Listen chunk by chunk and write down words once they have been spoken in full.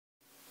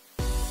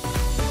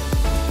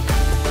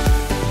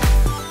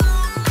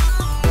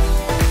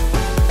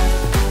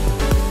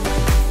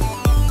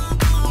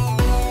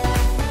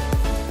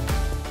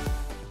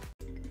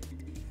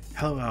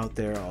out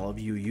there, all of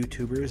you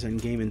YouTubers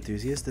and game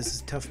enthusiasts. This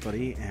is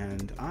Tuffbuddy,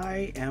 and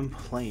I am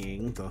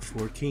playing the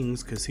Four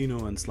Kings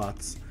Casino and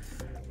Slots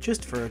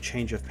just for a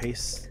change of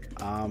pace,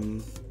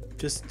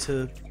 just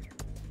to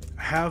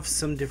have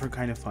some different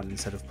kind of fun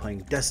instead of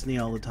playing Destiny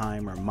all the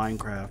time or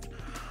Minecraft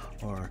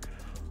or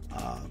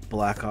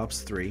Black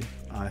Ops 3.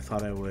 I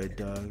thought I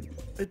would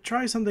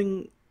try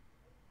something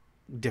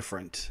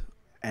different.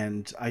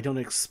 And I don't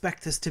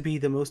expect this to be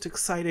the most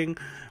exciting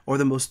or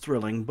the most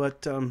thrilling,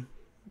 but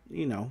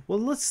you know, well,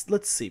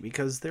 let's see,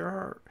 because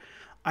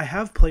I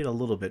have played a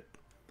little bit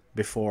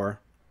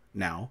before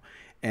now,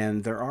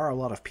 and there are a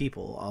lot of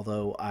people,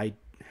 although I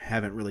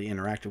haven't really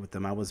interacted with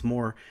them. I was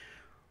more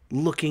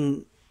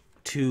looking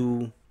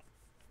to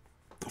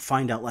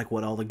find out like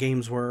what all the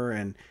games were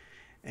and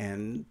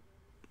you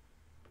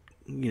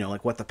know,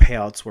 like what the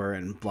payouts were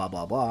and blah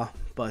blah blah.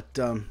 But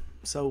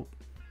so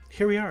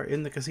here we are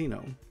in the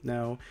casino.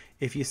 Now,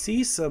 if you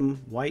see some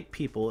white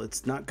people,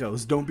 it's not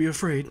ghosts. Don't be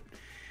afraid.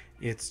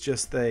 It's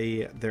just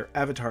their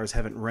avatars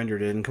haven't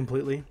rendered in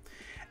completely.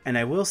 And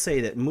I will say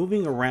that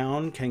moving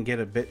around can get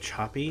a bit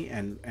choppy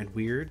and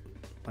weird,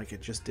 like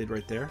it just did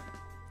right there.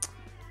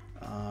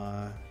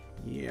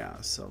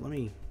 Yeah, so let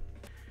me...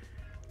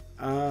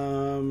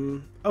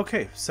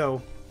 okay,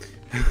 so...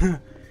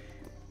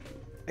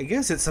 I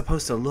guess it's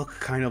supposed to look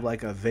kind of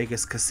like a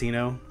Vegas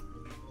casino.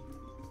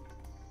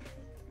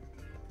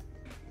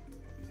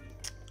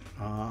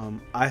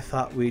 I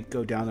thought we'd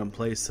go down and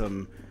play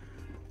some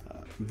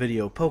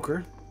video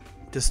poker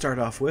to start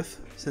off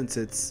with,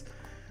 since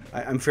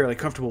I'm fairly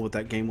comfortable with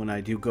that game when I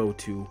do go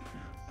to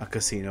a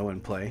casino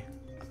and play.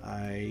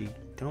 I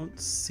don't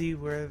see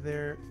where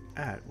they're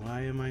at.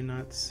 Why am I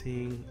not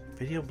seeing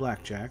video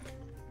blackjack?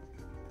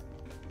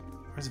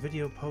 Where's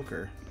video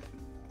poker?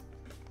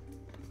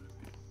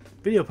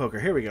 Video poker,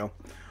 here we go.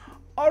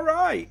 All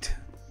right,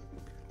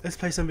 let's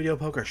play some video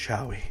poker,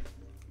 shall we?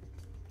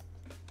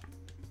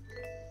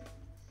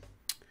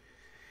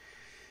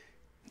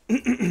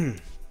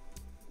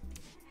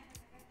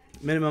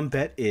 Minimum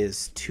bet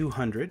is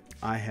 200.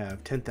 I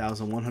have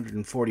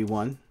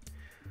 10,141.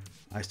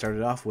 I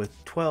started off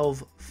with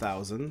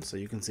 12,000, so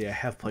you can see I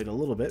have played a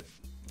little bit.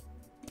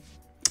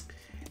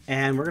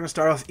 And we're going to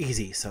start off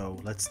easy, so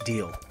let's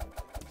deal.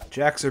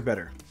 Jacks are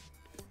better.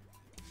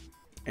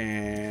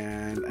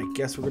 And I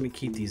guess we're going to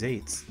keep these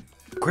eights.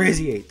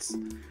 Crazy eights.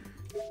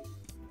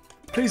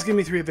 Please give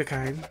me three of a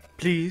kind.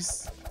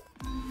 Please.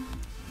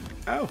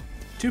 Oh,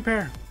 two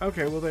pair.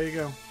 Okay, well, there you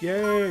go.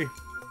 Yay.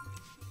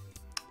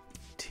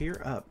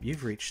 Tier up.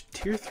 You've reached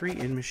tier 3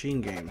 in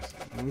machine games.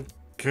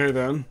 Okay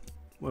then,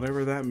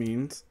 whatever that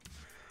means.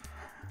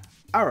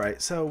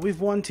 Alright, so we've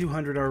won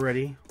 200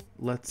 already.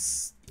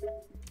 Let's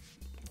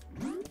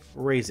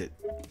raise it.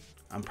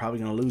 I'm probably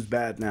gonna lose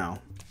bad now.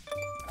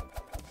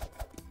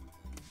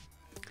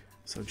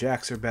 So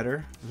jacks are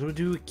better. Do we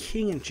do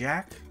king and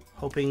jack,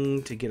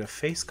 hoping to get a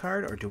face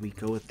card, or do we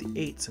go with the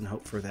eights and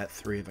hope for that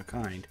three of a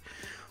kind?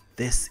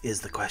 This is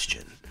the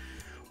question.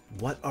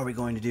 What are we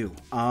going to do?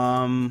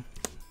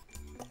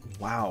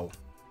 Wow.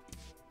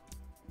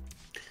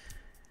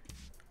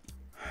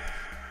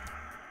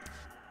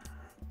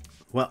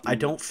 Well, I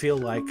don't feel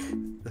like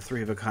the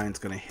three of a kind's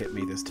gonna hit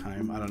me this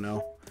time. I don't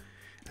know.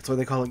 That's why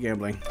they call it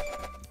gambling.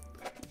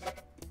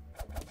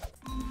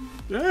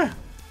 Yeah.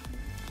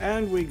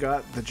 And we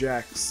got the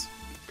jacks.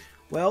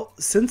 Well,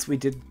 since we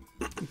did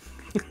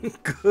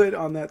good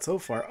on that so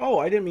far. Oh,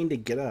 I didn't mean to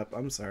get up.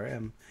 I'm sorry.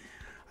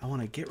 I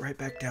want to get right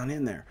back down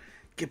in there.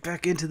 Get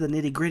back into the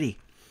nitty gritty.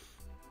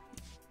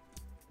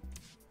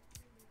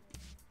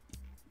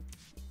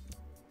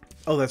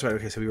 Oh, that's right.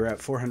 Okay, so we were at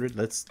 400.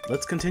 Let's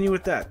continue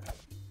with that.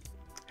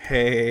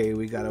 Hey,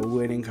 we got a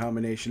winning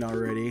combination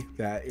already.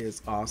 That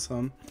is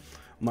awesome.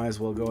 Might as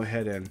well go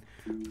ahead and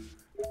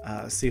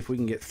see if we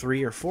can get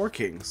 3 or 4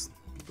 kings.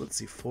 Let's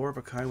see, 4 of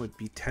a kind would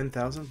be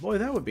 10,000. Boy,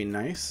 that would be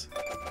nice.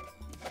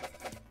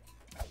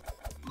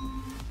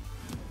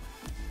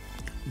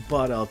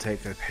 But I'll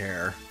take a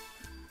pair,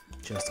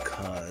 just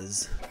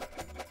cuz.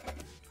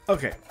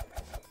 Okay.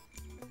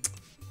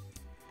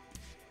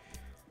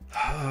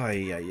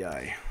 Ay, ay,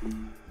 ay.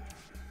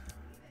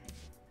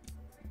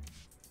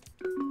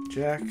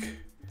 Jack,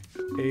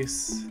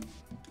 ace,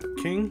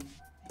 king.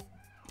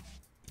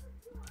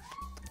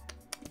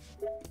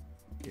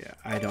 Yeah,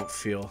 I don't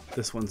feel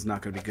this one's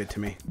not going to be good to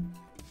me.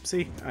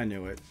 See, I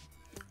knew it.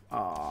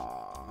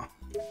 Aww.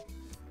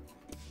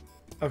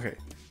 Okay,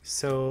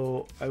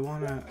 so I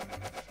want to...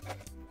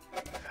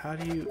 How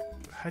do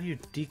you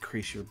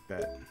decrease your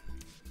bet?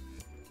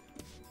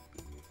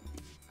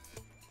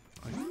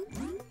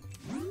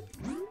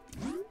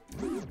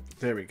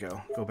 There we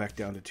go. Go back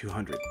down to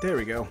 200. There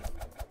we go.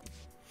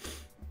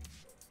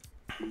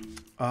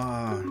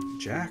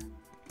 Jack,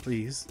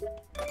 please.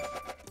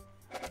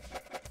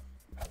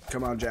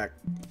 Come on, Jack.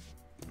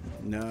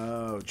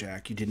 No,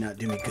 Jack, you did not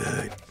do me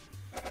good.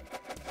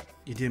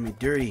 You did me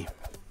dirty.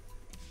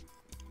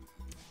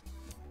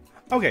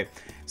 Okay,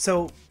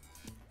 so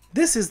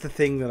this is the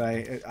thing that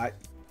I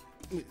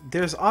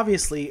there's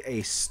obviously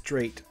a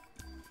straight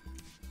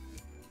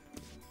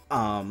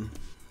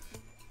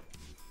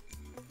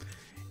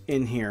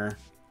in here.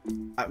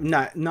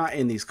 Not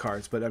in these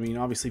cards, but I mean,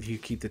 obviously, if you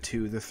keep the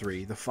 2, the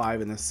 3, the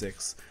 5, and the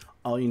 6,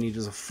 all you need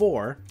is a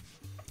 4.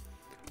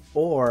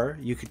 Or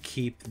you could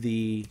keep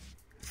the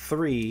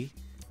 3,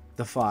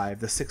 the 5,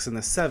 the 6, and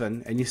the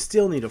 7, and you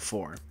still need a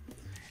 4.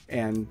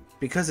 And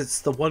because it's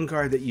the one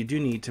card that you do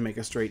need to make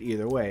a straight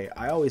either way,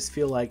 I always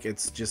feel like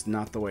it's just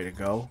not the way to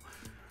go.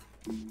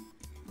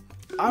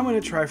 I'm going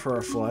to try for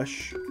a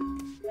flush.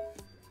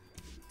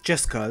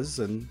 Just cuz,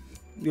 and,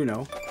 you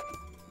know,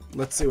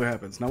 let's see what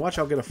happens. Now watch,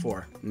 I'll get a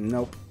 4.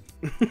 Nope.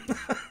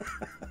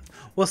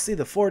 Well, see,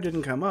 the 4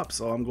 didn't come up,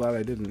 so I'm glad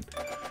I didn't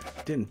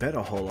bet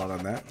a whole lot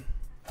on that.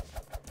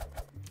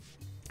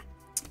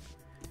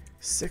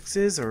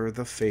 6s or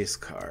the face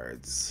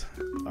cards?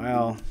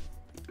 Well,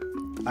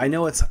 I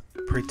know it's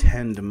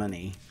pretend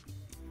money,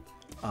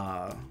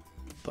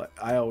 but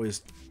I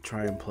always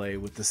try and play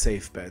with the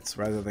safe bets.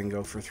 Rather than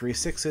go for 3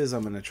 6s,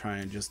 I'm going to try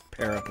and just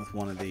pair up with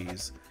one of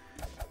these.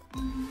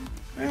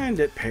 And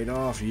it paid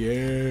off,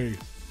 yay!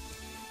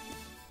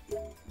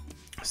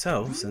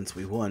 So, since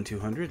we won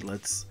 200,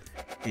 let's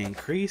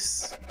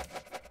increase.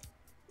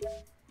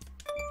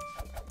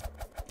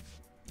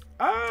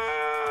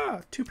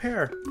 Ah! 2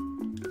 pair!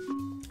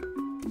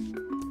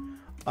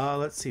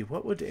 Let's see,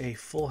 what would a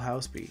full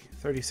house be?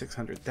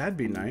 3,600. That'd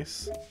be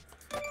nice.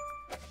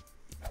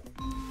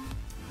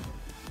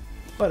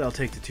 But I'll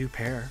take the 2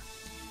 pair.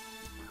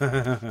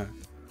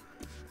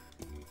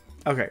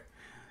 Okay.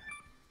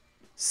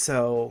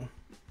 So,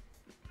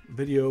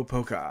 video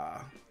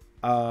poker.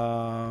 Let's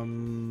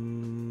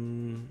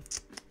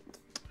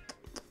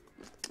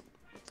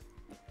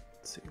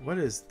see, what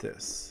is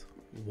this?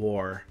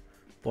 War.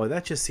 Boy,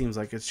 that just seems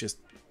like it's just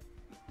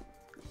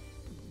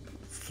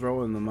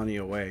throwing the money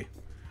away.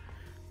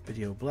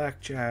 Video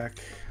blackjack.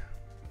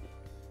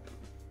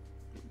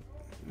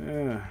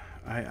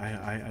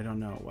 I don't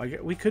know.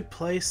 We could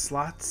play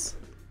slots.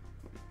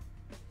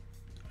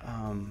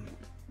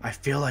 I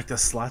feel like the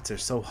slots are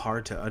so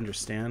hard to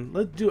understand.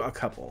 Let's do a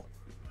couple.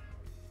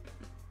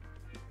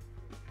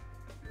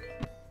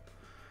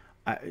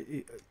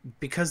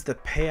 Because the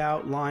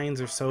payout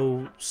lines are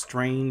so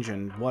strange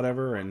and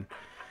whatever, and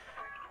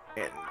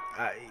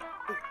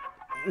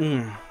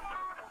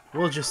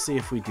we'll just see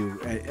if we do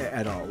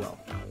at all well.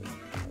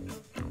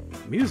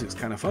 Music's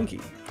kind of funky.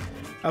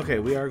 Okay,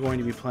 we are going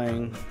to be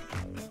playing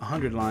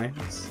 100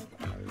 lines.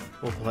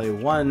 We'll play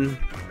 1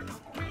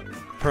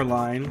 per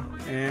line,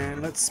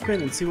 and let's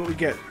spin and see what we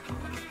get.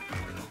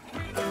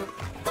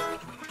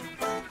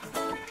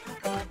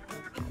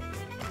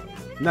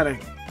 Not a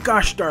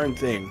gosh darn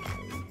thing.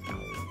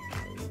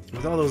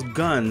 With all those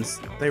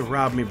guns, they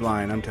robbed me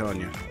blind, I'm telling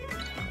you.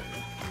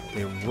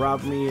 They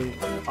robbed me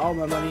all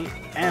my money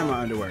and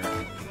my underwear.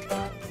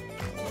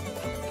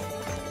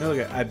 Now look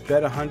at, I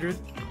bet 100,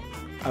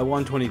 I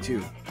won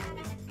 22.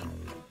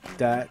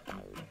 That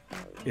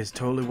is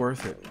totally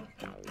worth it.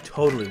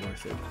 Totally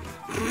worth it.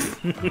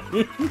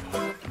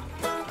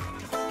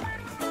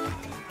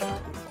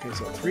 Okay,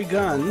 so 3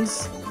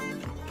 guns.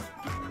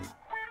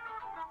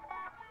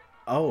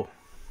 Oh,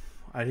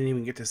 I didn't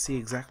even get to see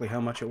exactly how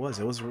much it was.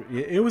 It was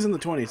in the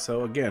 20s,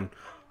 so again,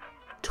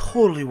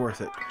 totally worth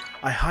it.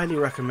 I highly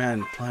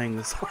recommend playing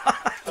this.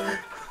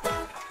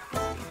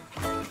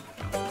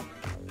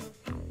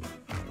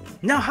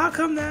 Now, how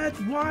come that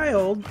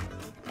wild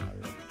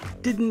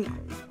didn't...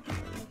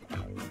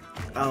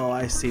 Oh,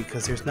 I see,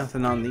 because there's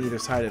nothing on the either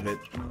side of it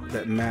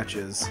that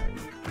matches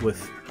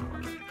with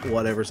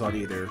whatever's on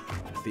the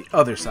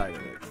other side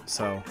of it.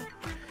 So,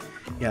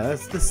 yeah,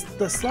 that's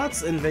the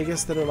slots in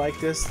Vegas that are like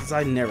this, is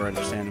I never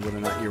understand whether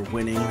or not you're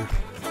winning.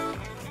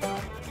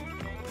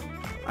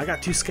 I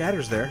got 2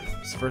 scatters there.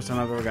 It's the first time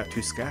I've ever got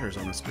 2 scatters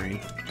on the screen.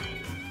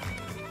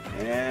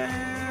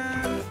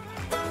 And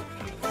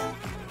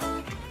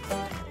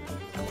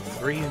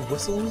 3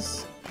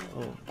 whistles?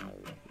 Oh,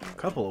 a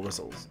couple of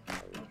whistles.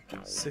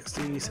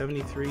 60,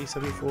 73,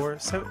 74,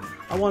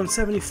 I won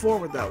 74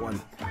 with that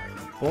one.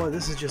 Boy,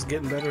 this is just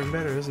getting better and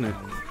better, isn't it?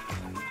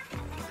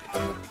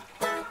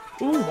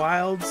 Ooh,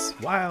 wilds,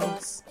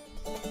 wilds.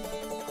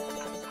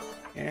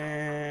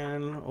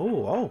 And,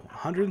 oh,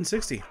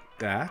 160.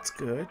 That's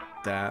good.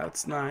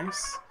 That's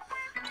nice.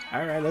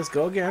 Alright, let's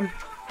go again.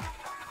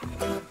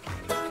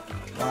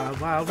 Wild,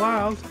 wild,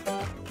 wild.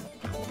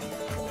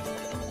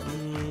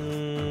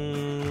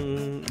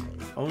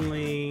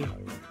 Only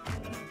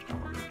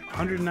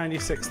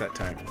 196 that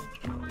time.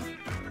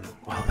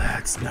 Well,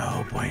 that's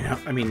no bueno.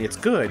 I mean, it's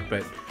good,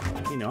 but,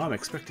 you know, I'm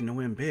expecting to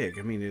win big.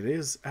 I mean, it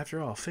is,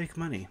 after all, fake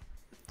money.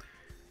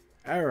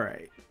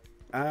 Alright.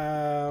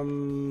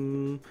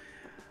 And,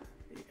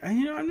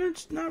 you know, I'm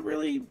just not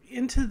really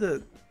into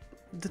the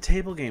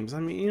table games. I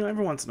mean, you know,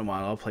 every once in a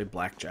while I'll play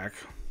blackjack.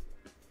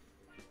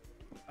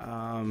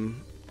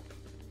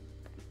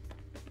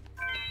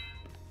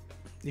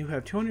 You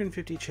have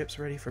 250 chips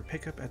ready for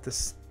pickup at the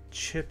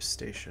chip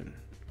station.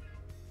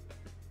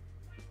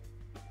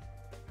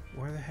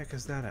 Where the heck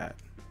is that at?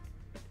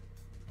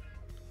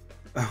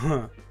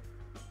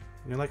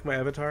 You like my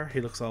avatar?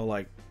 He looks all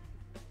like...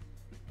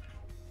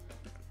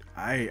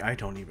 I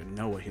don't even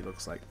know what he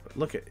looks like. But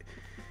look at...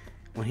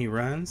 when he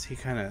runs, he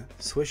kind of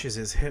swishes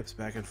his hips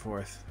back and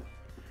forth.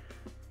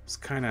 It's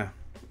kind of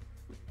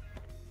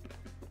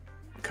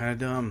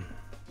dumb.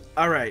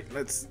 All right,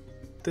 this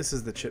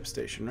is the chip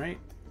station, right?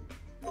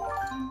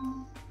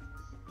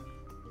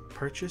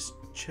 Purchase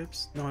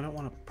chips? No, I don't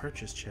want to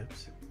purchase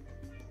chips.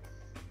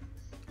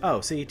 Oh,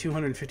 see,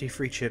 250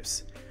 free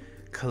chips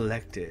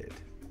collected.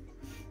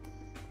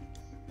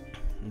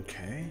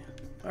 Okay.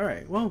 All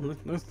right. Well,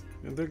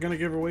 they're gonna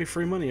give away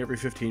free money every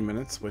 15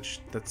 minutes, which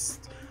that's,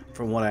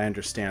 from what I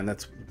understand,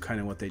 that's kind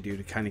of what they do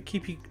to kind of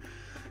keep you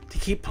to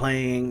keep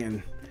playing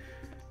and,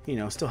 you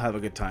know, still have a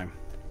good time.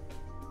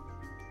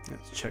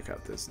 Let's check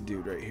out this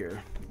dude right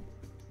here.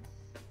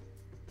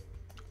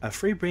 A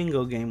free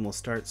bingo game will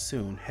start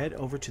soon. Head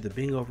over to the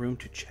bingo room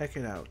to check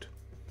it out.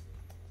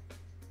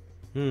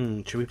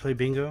 Should we play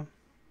bingo?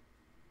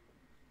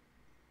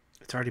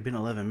 It's already been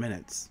 11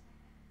 minutes.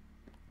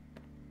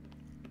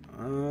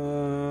 I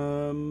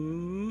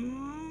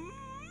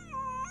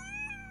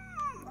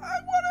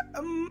wanna,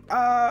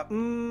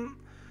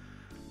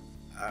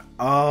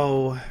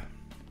 oh.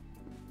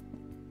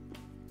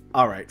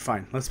 Alright,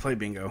 fine. Let's play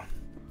bingo.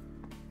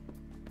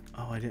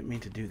 Oh, I didn't mean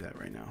to do that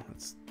right now.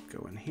 Let's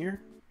go in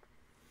here.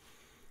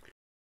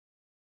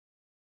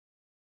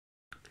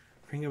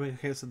 Bingo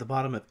is at the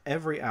bottom of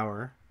every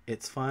hour.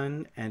 It's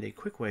fun and a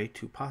quick way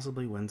to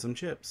possibly win some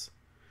chips.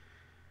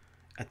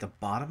 At the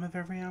bottom of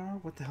every hour?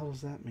 What the hell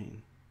does that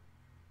mean?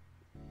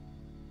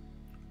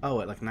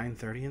 Oh, at like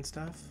 9:30 and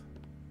stuff?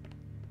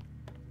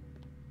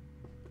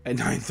 At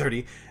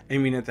 9:30? I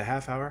mean at the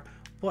half hour?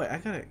 Boy, I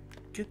gotta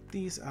get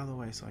these out of the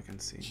way so I can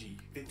see.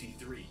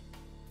 G53.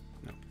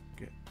 No,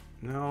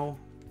 no.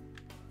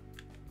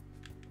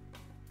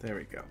 There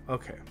we go.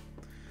 Okay.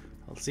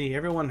 Let's see,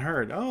 everyone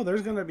heard. Oh,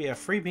 there's gonna be a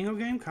free bingo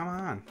game? Come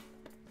on.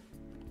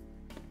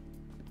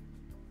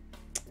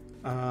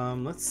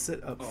 Let's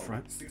sit up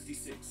front.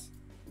 66.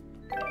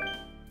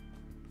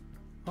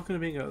 Welcome to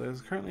bingo.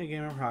 There's currently a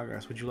game in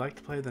progress. Would you like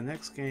to play the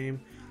next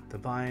game? The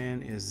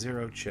buy-in is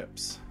 0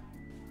 chips.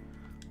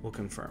 We'll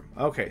confirm.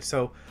 Okay,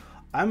 so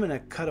I'm gonna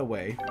cut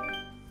away.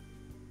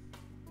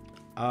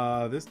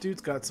 This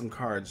dude's got some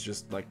cards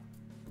just like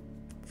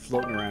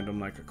floating around him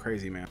like a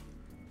crazy man.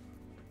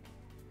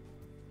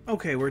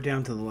 Okay, we're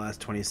down to the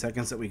last 20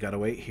 seconds that we gotta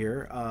wait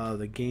here.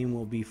 The game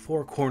will be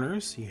 4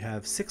 corners. You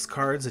have 6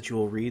 cards that you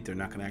will read. They're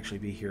not gonna actually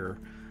be here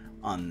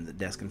on the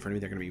desk in front of me.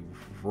 They're gonna be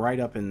right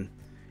up in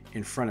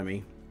front of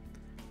me.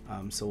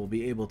 So we'll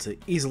be able to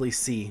easily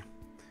see.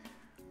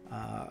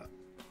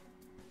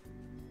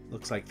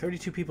 Looks like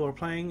 32 people are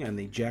playing and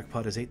the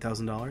jackpot is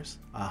 $8,000.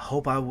 I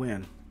hope I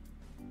win.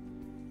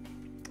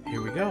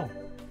 Here we go.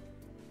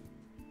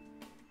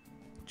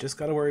 Just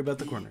gotta worry about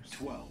the corners.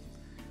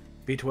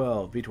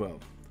 B12,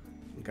 B12.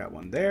 Got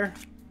one there.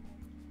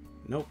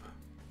 Nope.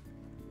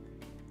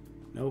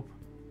 Nope.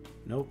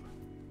 Nope.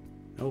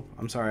 Nope.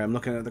 I'm sorry. I'm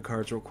looking at the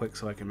cards real quick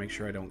so I can make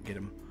sure I don't get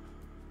them.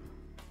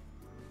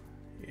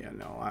 Yeah,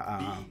 no.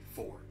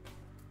 B4.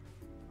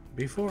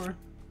 B4.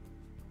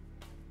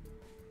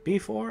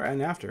 B4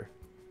 and after.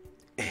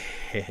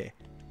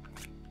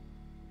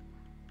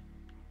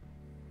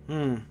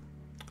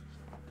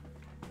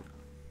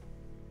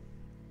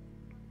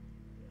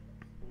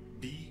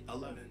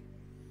 B11.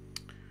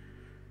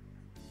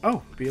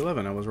 Oh,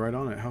 B11. I was right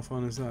on it. How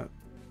fun is that?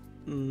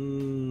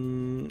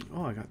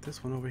 Oh, I got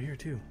this one over here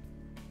too.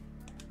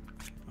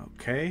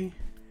 Okay.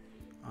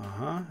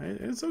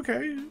 It's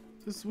okay.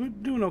 We're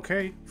doing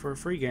okay for a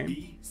free game.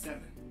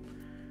 B7.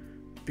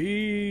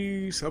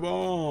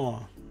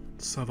 B7.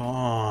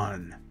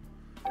 Savon.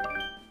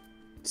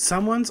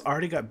 Someone's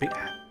already got big.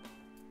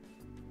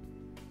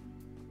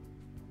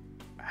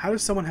 How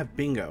does someone have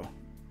bingo?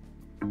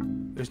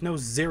 There's no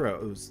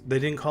zeros. They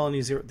didn't call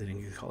any zero. They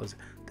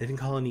didn't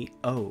call any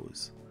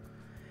O's.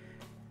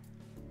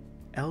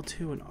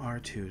 L2 and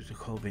R2 to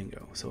call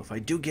bingo. So if I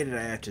do get it,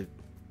 I have to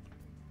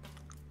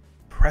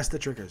press the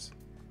triggers.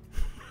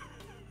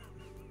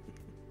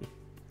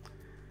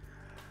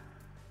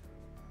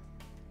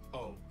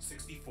 Oh,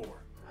 64.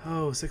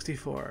 Oh,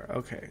 64.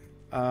 Okay.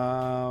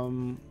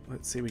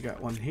 Let's see. We got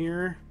one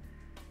here.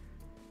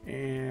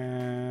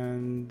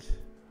 And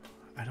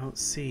I don't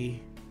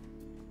see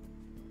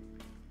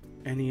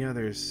any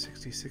others.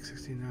 66,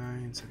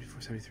 69,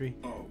 74, 73.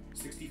 Oh,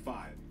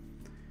 65.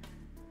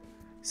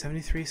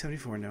 73,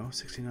 74, no.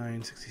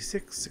 69,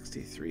 66,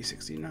 63,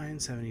 69,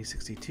 70,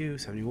 62,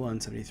 71,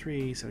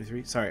 73,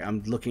 73. Sorry,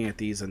 I'm looking at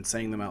these and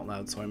saying them out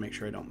loud so I make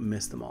sure I don't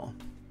miss them all.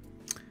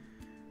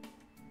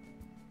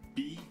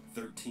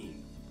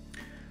 B13.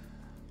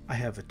 I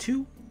have a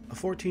 2, a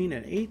 14,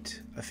 an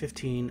 8, a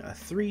 15, a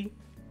 3,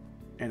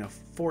 and a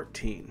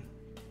 14.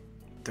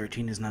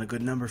 13 is not a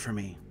good number for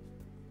me.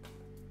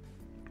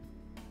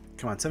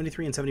 Come on,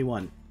 73 and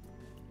 71.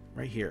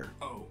 Right here.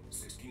 Oh,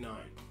 69.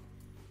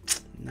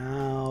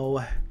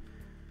 Now,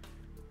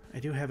 I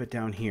do have it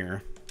down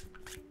here.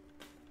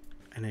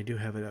 And I do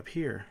have it up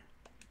here.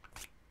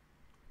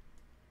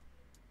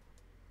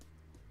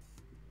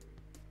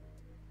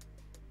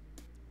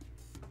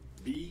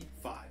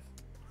 B5.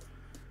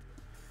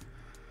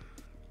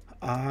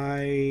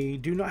 I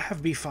do not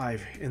have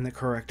B5 in the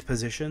correct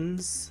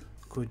positions.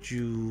 Could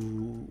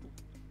you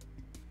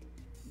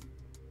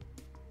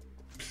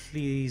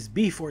please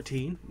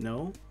B14?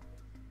 No.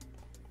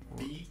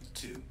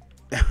 B2.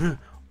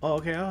 Oh,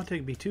 okay, I'll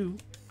take B2.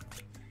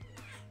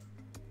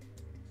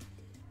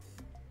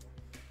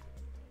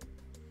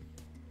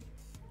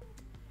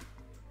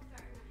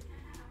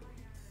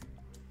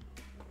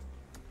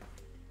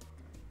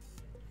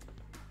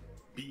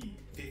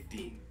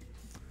 B15.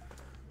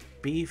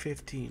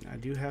 B15. I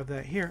do have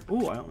that here.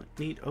 Ooh, I only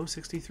need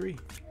O63.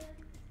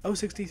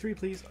 O63,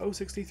 please.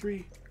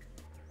 O63.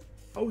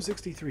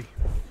 O63.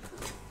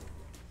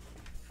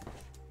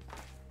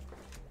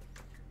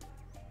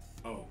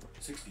 Oh,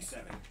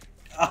 67.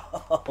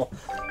 Oh,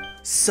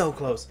 so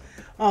close.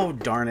 Oh,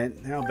 darn it.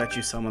 I'll bet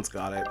you someone's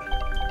got it.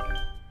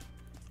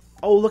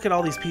 Oh, look at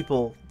all these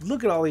people.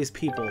 Look at all these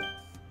people.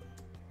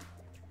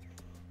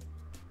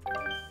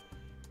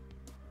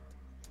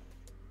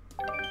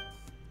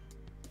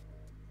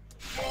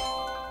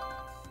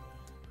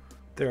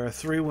 There are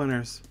 3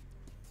 winners.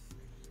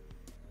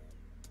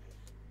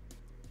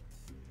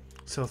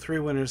 So 3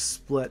 winners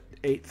split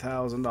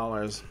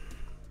 $8,000.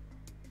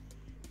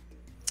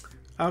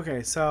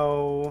 Okay,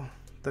 so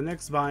the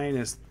next buy-in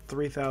is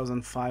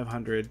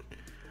 $3,500.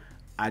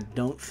 I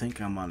don't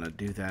think I'm gonna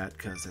do that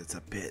because it's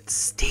a bit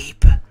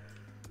steep.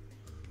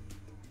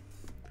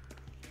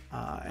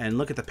 And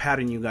look at the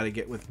pattern you got to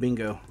get with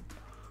bingo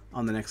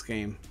on the next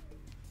game.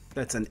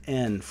 That's an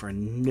N for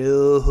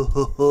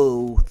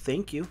no.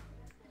 Thank you.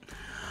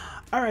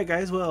 Alright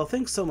guys, well,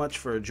 thanks so much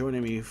for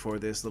joining me for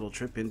this little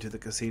trip into the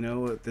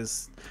casino at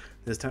this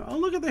time. Oh,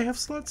 look at, they have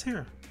slots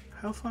here.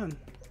 How fun.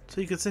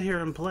 So you can sit here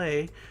and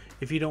play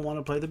if you don't want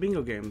to play the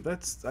bingo game.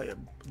 I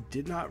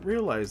did not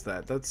realize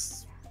that.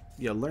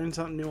 You learn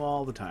something new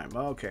all the time.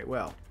 Okay,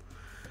 well,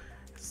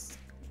 let's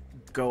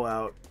go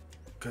out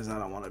because I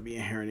don't want to be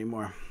in here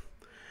anymore.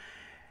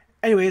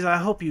 Anyways, I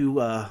hope you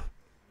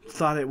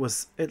thought it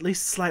was at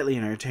least slightly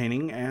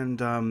entertaining,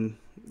 and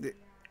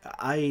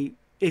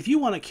if you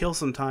want to kill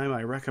some time,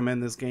 I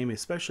recommend this game,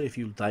 especially if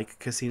you like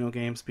casino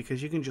games,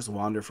 because you can just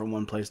wander from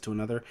one place to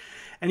another.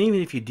 And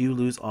even if you do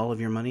lose all of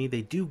your money,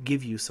 they do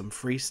give you some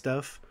free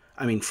stuff.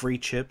 I mean, free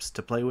chips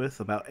to play with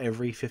about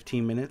every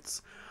 15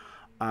 minutes.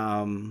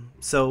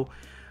 So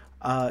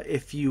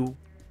if you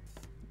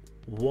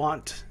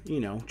want,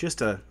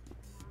 just a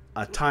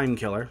time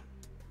killer,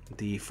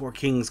 the Four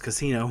Kings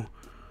Casino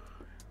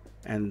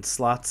and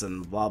slots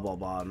and blah blah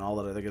blah and all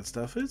that other good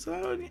stuff is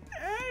I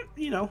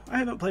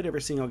haven't played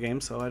every single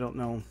game, so I don't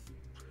know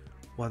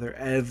whether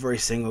every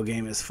single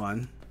game is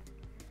fun.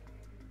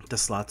 The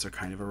slots are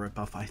kind of a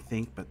ripoff, I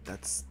think, but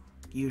that's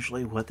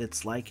usually what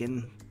it's like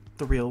in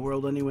the real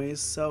world anyways.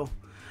 So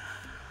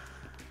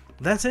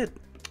that's it.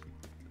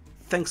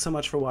 Thanks so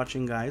much for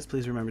watching, guys.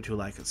 Please remember to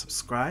like and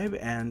subscribe,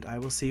 and I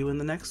will see you in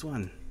the next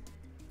one.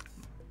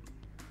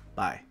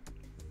 Bye.